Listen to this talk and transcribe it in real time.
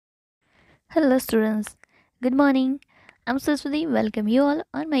Hello students, good morning. I'm Saraswati. Welcome you all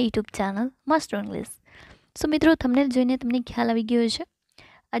on my YouTube channel Master English. સો મિત્રો thumbnail જોઈને તમને ખ્યાલ આવી ગયો છે.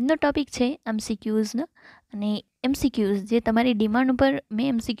 આજનો ટોપિક છે MCQsનો અને MCQs જે તમારી ડિમાન્ડ ઉપર મેં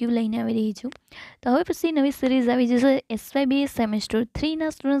MCQ લઈને આવી રહી છું. તો હવે પછી નવી સિરીઝ આવી જશે SYB સેમેસ્ટર 3ના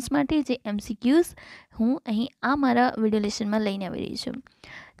સ્ટુડન્ટ્સ માટે જે MCQs હું અહીં આ મારા વિડીયો લેસનમાં લઈને આવી રહી છું.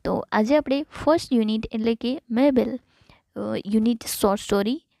 તો આજે આપણે ફર્સ્ટ યુનિટ એટલે કે મેબેલ યુનિટ શોર્ટ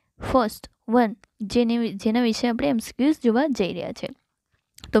સ્ટોરી ફર્સ્ટ 1 જેના વિશે આપણે MCQs જોવા જઈ રહ્યા છે.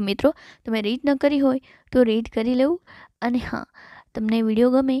 તો મિત્રો તમે રીડ ન કરી હોય તો રીડ કરી લેવું અને હા તમને વિડીયો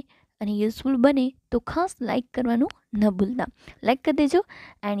ગમે અને યુઝફુલ બને તો ખાસ લાઇક કરવાનું ન ભૂલતા. લાઇક કરી દેજો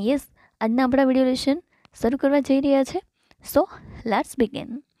એન્ડ યસ આજના આપણા વિડીયો લેસન શરૂ કરવા જઈ રહ્યા છે. So let's begin.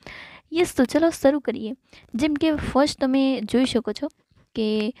 યસ તો ચલો શરૂ કરીએ. જેમ કે ફર્સ્ટ તમે જોઈ શકો છો કે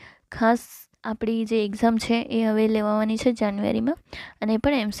ખાસ આપણી જે એક્ઝામ છે એ હવે લેવાની છે જાન્યુઆરીમાં અને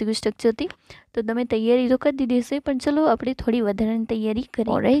પણ MCQ સ્ટ્રક્ચરથી. તો તમે તૈયારી તો કરી દીધી હશે પણ ચલો આપણે થોડી વધારાની તૈયારી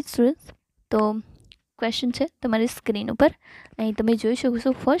કરીએ. ઓલરાઇટ સ્ટુડન્ટ્સ, તો ક્વેશ્ચન છે તમારી સ્ક્રીન ઉપર. અહીં તમે જોઈ શકો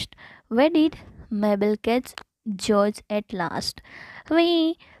છો first, where did મેબેલ catch George at last. હવે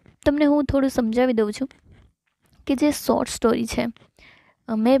અહીં તમને હું થોડું સમજાવી દઉં છું કે જે શોર્ટ સ્ટોરી છે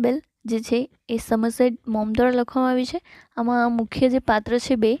મેબેલ જે છે એ સમરસેટ મોમ દ્વારા લખવામાં આવી છે. આમાં મુખ્ય જે પાત્ર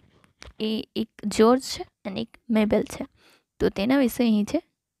છે બે એ એક જ્યોર્જ છે અને એક મેબેલ છે. તો તેના વિશે અહીં છે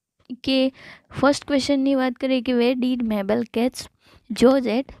કે ફર્સ્ટ ક્વેશ્ચનની વાત કરીએ કે where did મેબેલ catch George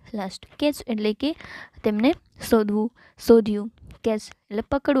at last. Catch એટલે કે તેમને શોધ્યું, કેચ એટલે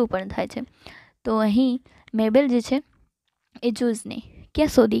પકડવું પણ થાય છે. તો અહીં મેબેલ જે છે એ જ્યોર્જને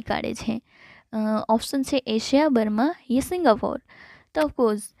ક્યાં શોધી કાઢે છે? ઓપ્શન છે એશિયા, બર્મા યા સિંગાપોર. તો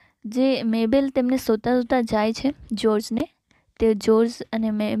ઓફકોર્સ જે મેબેલ તેમને શોધતા જાય છે જ્યોર્જને, તે જ્યોર્જ અને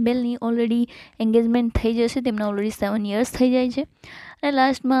મેબેલની ઓલરેડી એન્ગેજમેન્ટ થઈ જશે, તેમના ઓલરેડી 7 years થઈ જાય છે. અને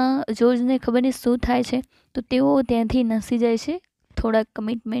લાસ્ટમાં જ્યોર્જને ખબર નહીં શું થાય છે તો તેઓ ત્યાંથી નસી જાય છે થોડાક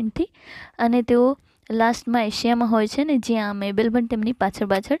કમિટમેન્ટથી અને તેઓ લાસ્ટમાં એશિયામાં હોય છે ને જ્યાં મેબેલ પણ તેમની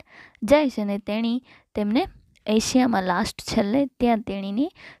પાછળ જાય છે અને તેણી તેમને એશિયામાં લાસ્ટ છેલ્લે ત્યાં તેણીને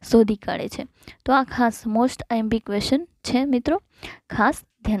શોધી કાઢે છે. તો આ ખાસ મોસ્ટ IMP ક્વેશ્ચન છે મિત્રો, ખાસ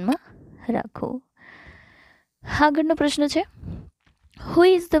ધ્યાનમાં રાખો. આગળનો પ્રશ્ન છે, who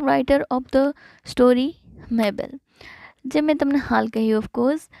is the writer of the story મેબેલ. જે મેં તમને હાલ કહ્યું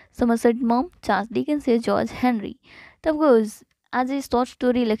ઓફકોર્સ સમરસેટ મોમ, ચાર્લ્સ ડિકન્સ એ જ્યોર્જ હેનરી. તો ઓફકોર્સ આ જે શોર્ટ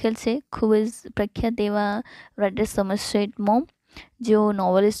સ્ટોરી લખેલ છે ખૂબ જ પ્રખ્યાત એવા રાઇટર સમરસેટ મોમ, જેઓ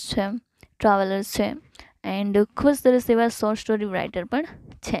નોવેલિસ્ટ છે, ટ્રાવેલર્સ છે એન્ડ ખૂબ જ સરસ એવા શોર્ટ સ્ટોરી રાઇટર પણ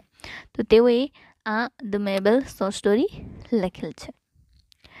છે. તો તેઓએ આ ધ મેબેલ શોર્ટ સ્ટોરી લખેલ છે.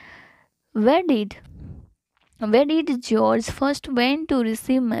 Where did George first went to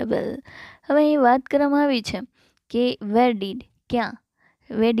receive મેબેલ. હવે અહીં વાત કરવામાં આવી છે કે વેર ડીડ ક્યાં,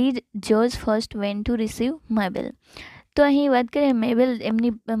 where did George first went to receive મેબેલ. તો અહીં વાત કરીએ મેબેલ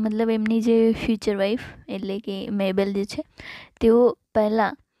એમની જે ફ્યુચર વાઇફ એટલે કે મેબેલ જે છે તેઓ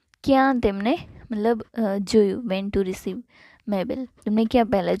પહેલાં ક્યાં તેમને જોયું, વેન્ટ ટુ રિસીવ મેબેલ તેમને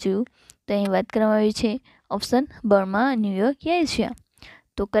ક્યાં પહેલાં જોયું. તો અહીં વાત કરવામાં આવી છે ઓપ્શન બર્મા, ન્યુયોર્ક યા એશિયા.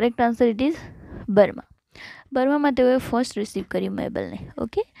 તો correct answer it is Burma. બર્મામાં તેઓએ ફર્સ્ટ રિસીવ કર્યું મેબેલને.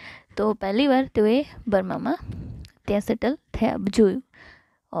 ઓકે, તો પહેલી વાર તેઓએ બર્મામાં ત્યાં સેટલ થયા જોયું.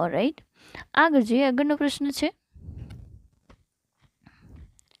 ઓલરાઇટ, આગળ જોઈએ. આગળનો પ્રશ્ન છે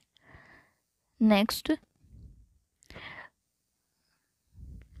next,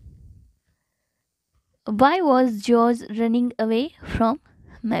 why was George running away from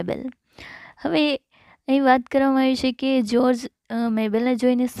મેબેલ. હવે અહીં વાત કરવામાં આવી છે કે જ્યોર્જ મેબેલને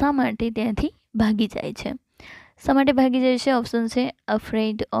જોઈને શા માટે ત્યાંથી ભાગી જાય છે. શા માટે ભાગી જાય છે? ઓપ્શન છે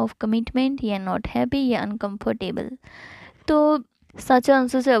afraid of commitment yeah not happy yeah uncomfortable. તો સાચો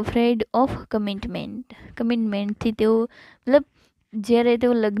આન્સર છે અફ્રેડ ઓફ કમિટમેન્ટથી તેઓ જ્યારે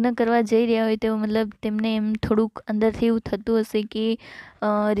તેઓ લગ્ન કરવા જઈ રહ્યા હોય તેઓ તેમને એમ થોડુંક અંદરથી એવું થતું હશે કે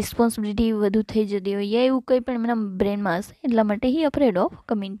રિસ્પોન્સિબિલિટી વધુ થઈ જતી હોય યા એવું કંઈ પણ એમના બ્રેનમાં હશે, એટલા માટે હી અફ્રેડ ઓફ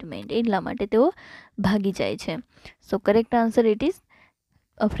કમિટમેન્ટ, એટલા માટે તેઓ ભાગી જાય છે. સો correct answer it is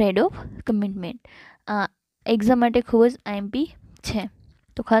afraid of commitment. આ એક્ઝામ માટે ખૂબ જ IMP છે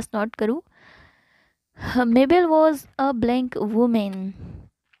તો ખાસ નોટ કરવું. મેબેલ was a blank women.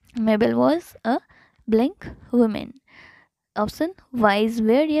 મેબેલ was a blank women. Option wise,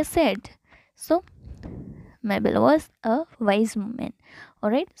 wear yeah sad. So મેબેલ was a wise women.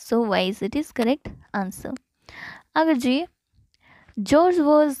 All right, so wise it is correct answer. આગળ જોઈએ. George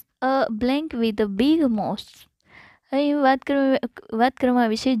was a blank with a big most. અહીં વાત કરવામાં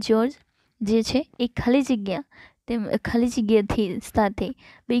આવી છે George જે છે એ ખાલી જગ્યાથી સાથે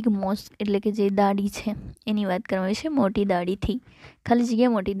બિગ મોસ્ટ એટલે કે જે દાઢી છે એની વાત કરવામાં આવી છે, મોટી દાઢીથી, ખાલી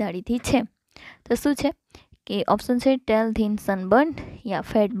જગ્યા મોટી દાઢીથી છે. તો શું છે કે ઓપ્શન છે ટેલ thin sunburn, yeah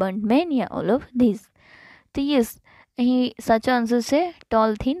fat burn main, yeah all of this. તો યસ, અહીં સાચો આન્સર છે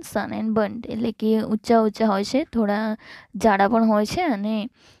toll thin son and burn, એટલે કે ઊંચા હોય છે, થોડા જાડા પણ હોય છે અને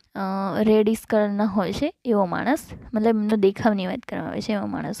રેડિશ કલરના હોય છે એવો માણસ, મતલબ એમનો દેખાવની વાત કરવામાં આવે છે એવો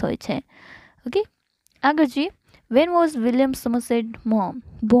માણસ હોય છે. ઓકે, આગળ જોઈએ. When was William સોમરસેટ mom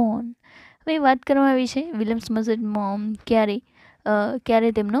Born? હવે વાત કરવામાં આવી છે વિલિયમ સોમરસેટ મોમ ક્યારે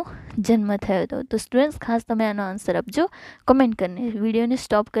તેમનો જન્મ થયો હતો. તો સ્ટુડન્ટ્સ ખાસ તમે આનો આન્સર આપજો કોમેન્ટ કરીને, વિડીયોને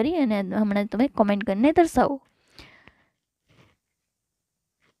સ્ટોપ કરી અને હમણાં તમે કોમેન્ટ કરીને દર્શાવો.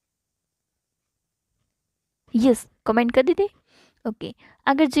 યસ, કોમેન્ટ કરી દીધી. ઓકે,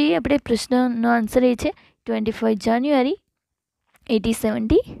 આગળ જઈએ. આપણે પ્રશ્નનો આન્સર એ છે 25 જાન્યુઆરી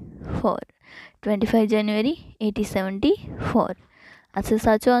 1874. 25 જાન્યુઆરી 1874 આ છે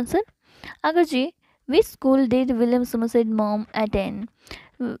સાચો આન્સર. આગળ જોઈએ. Which school did William સોમરસેટ mom attend?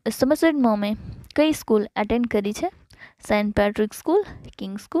 સોમરસેટ મોમે કઈ સ્કૂલ એટેન્ડ કરી છે? Saint Patrick school,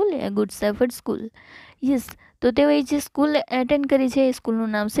 king school, યા ગુડ શેફર્ડ સ્કૂલ? યસ, તો તેઓએ જે સ્કૂલ એટેન્ડ કરી છે એ સ્કૂલનું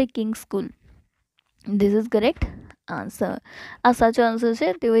નામ છે king school. This is correct answer. આ સાચો આન્સર છે.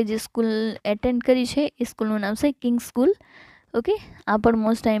 તેઓએ જે સ્કૂલ એટેન્ડ કરી છે એ સ્કૂલનું નામ છે કિંગ સ્કૂલ. ઓકે, આ પણ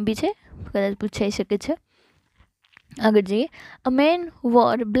મોસ્ટ ટાઈમ બી છે, કદાચ પૂછાઈ શકે છે. આગળ જઈએ. અ main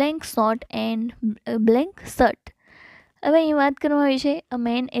war blank short and blank shirt. હવે અહીં વાત કરવામાં આવી છે અ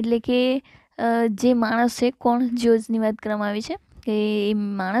મેન એટલે કે જે માણસ છે, કોણ જ્યોર્જની વાત કરવામાં આવી છે કે એ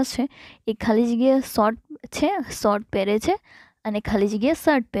માણસ છે એ ખાલી જગ્યાએ શોર્ટ પહેરે છે અને ખાલી જગ્યાએ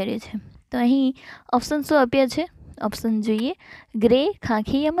શર્ટ પહેરે છે. તો અહીં ઓપ્શન શું આપ્યા છે? ઓપ્શન જોઈએ. ગ્રે,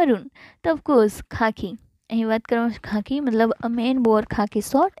 ખાખી યા મરૂન? તો ઓફકોર્સ ખાખી. અહીં વાત કરવામાં ખાખી મતલબ અ main war khaki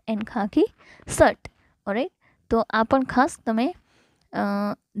short and khaki shirt. Or right, તો આ પણ ખાસ તમે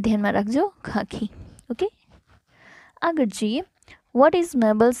ધ્યાનમાં રાખજો, ખાખી. ઓકે, આગળ જઈએ. What is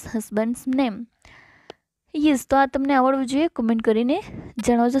મેબલ્સ હસબન્ડ્સ name? યસ, તો આ તમને આવડવું જોઈએ, કોમેન્ટ કરીને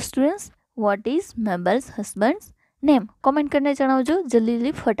જણાવજો students. What is મેબલ્સ હસબન્ડ્સ name? Comment કરીને જણાવજો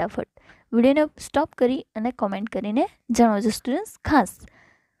જલ્દી ફટાફટ. વિડીયોને સ્ટોપ કરી અને કોમેન્ટ કરીને જણાવજો સ્ટુડન્ટ્સ, ખાસ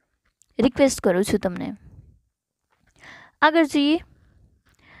રિક્વેસ્ટ કરું છું તમને. આગળ જઈએ.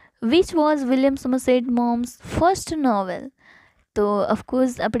 Which was William સોમરસેટ moms first novel? તો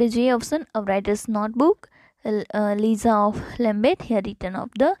ઓફકોર્સ આપણે જોઈએ option. A writers notebook, લીઝા of લેમ્બેટ, yeah return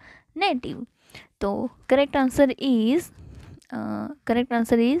of the native? તો correct answer is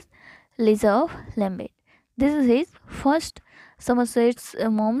લીઝા of લેમ્બેટ. This is his first સોમરસેટ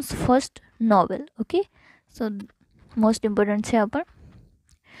moms first novel. Okay, so most important છે આ પણ.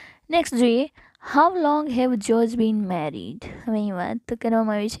 Next જોઈએ. How long have George bin married? હવે અહીં વાત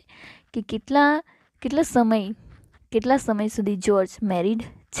કરવામાં આવી છે કે કેટલા સમય સુધી જ્યોર્જ મેરીડ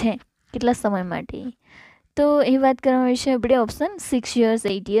છે, કેટલા સમય માટે? તો એ વાત કરવામાં આવી છે આપણે option 6 years,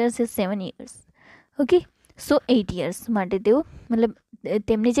 8 years, 7 years. Okay, સો 8 years માટે તેઓ, મતલબ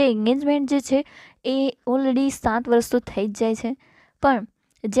તેમની જે એંગેજમેન્ટ જે છે એ ઓલરેડી 7 વર્ષ તો થઈ જ જાય છે, પણ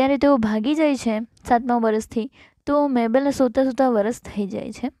જ્યારે તેઓ ભાગી જાય છે 7મા વર્ષથી, તો મેબેલને સોતા વર્ષ થઈ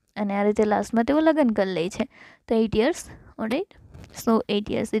જાય છે અને આ રીતે લાસ્ટમાં તેઓ લગ્ન કરી લે છે. તો 8 years. Alright, so 8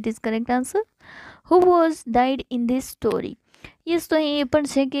 years it is correct answer. Who was died in this story? Yes, તો અહીં એ પણ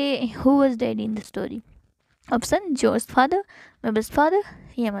છે કે who was died in the story? Option. George father, મેબલ્સ father,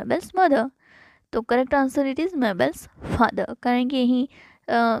 yeah મેબલ્સ mother? તો correct answer it is મેબલ્સ father, કારણ કે અહીં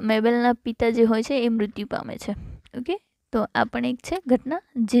મેબેલના પિતા જે હોય છે એ મૃત્યુ પામે છે. ઓકે, તો આ પણ એક છે ઘટના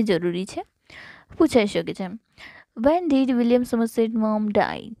જે જરૂરી છે, પૂછાઈ શકે છે. When did William સોમરસેટ mom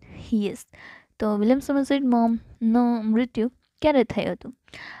die? Yes, તો વિલિયમ સોમરસેટ મોમનું મૃત્યુ ક્યારે થયું હતું?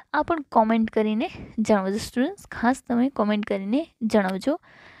 આ પણ કોમેન્ટ કરીને જણાવજો સ્ટુડન્ટ્સ, ખાસ તમે કોમેન્ટ કરીને જણાવજો.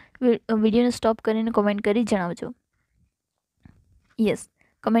 વિડીયોને સ્ટોપ કરીને કોમેન્ટ કરી જણાવજો. યસ,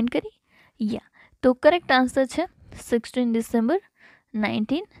 કમેન્ટ કરી. યા, તો કરેક્ટ આન્સર છે 16 December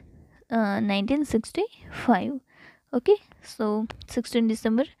 1965. Okay, so 16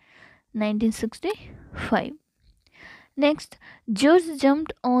 December 1965. Next. George jumped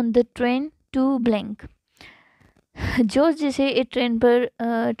on the train to blank? George જે છે એ ટ્રેન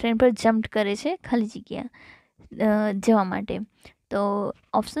પર જમ્પ કરે છે ખાલી જગ્યા જવા માટે. તો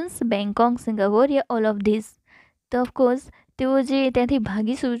options. Bangkok, Singapore, yeah all of this? તો ઓફકોર્સ તેઓ જે ત્યાંથી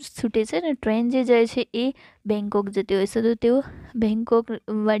ભાગી છૂટે છે ને, ટ્રેન જે જાય છે એ બેંકોક જતી હોય છે, તો તેઓ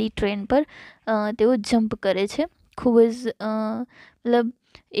બેંકોકવાળી ટ્રેન પર તેઓ જમ્પ કરે છે. ખૂબ જ મતલબ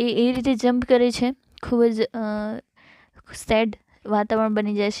એ રીતે જમ્પ કરે છે, ખૂબ જ સેડ વાતાવરણ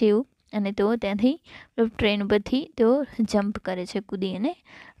બની જાય છે એવું, અને તેઓ ત્યાંથી ટ્રેન પરથી તેઓ જમ્પ કરે છે, કૂદી અને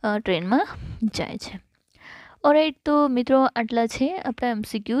ટ્રેનમાં જાય છે. ઓલરાઈટ, તો મિત્રો આટલા છે આપણા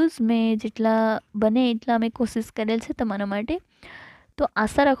MCQs. મેં જેટલા બને એટલા મેં કોશિશ કરેલ છે તમારા માટે. તો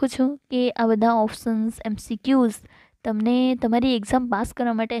આશા રાખું છું કે આ બધા ઓપ્શન્સ MCQs તમને તમારી એક્ઝામ પાસ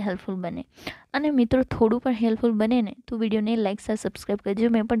કરવા માટે હેલ્પફુલ બને. અને મિત્રો થોડું પણ હેલ્પફુલ બને ને તો વિડીયોને લાઇક સાથે સબસ્ક્રાઈબ કરજો.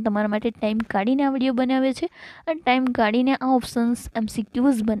 મેં પણ તમારા માટે ટાઈમ કાઢીને આ વિડીયો બનાવ્યો છે અને ટાઈમ કાઢીને આ ઓપ્શન્સ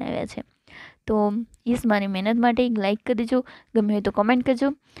MCQs બનાવ્યા છે. તો યસ, મારી મહેનત માટે એક લાઇક કરી દેજો, ગમે હોય તો કમેન્ટ કરજો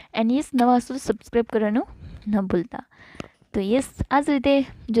એન્ડ યસ, નવા હશો તો સબસ્ક્રાઈબ કરવાનું ન ભૂલતા. તો યસ, આ જ રીતે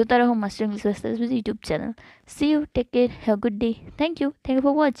જોતા રહો master English YouTube channel. C you, take care, have good day. Thank you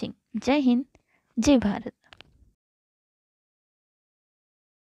for watching. જય હિન્દ, જય ભારત.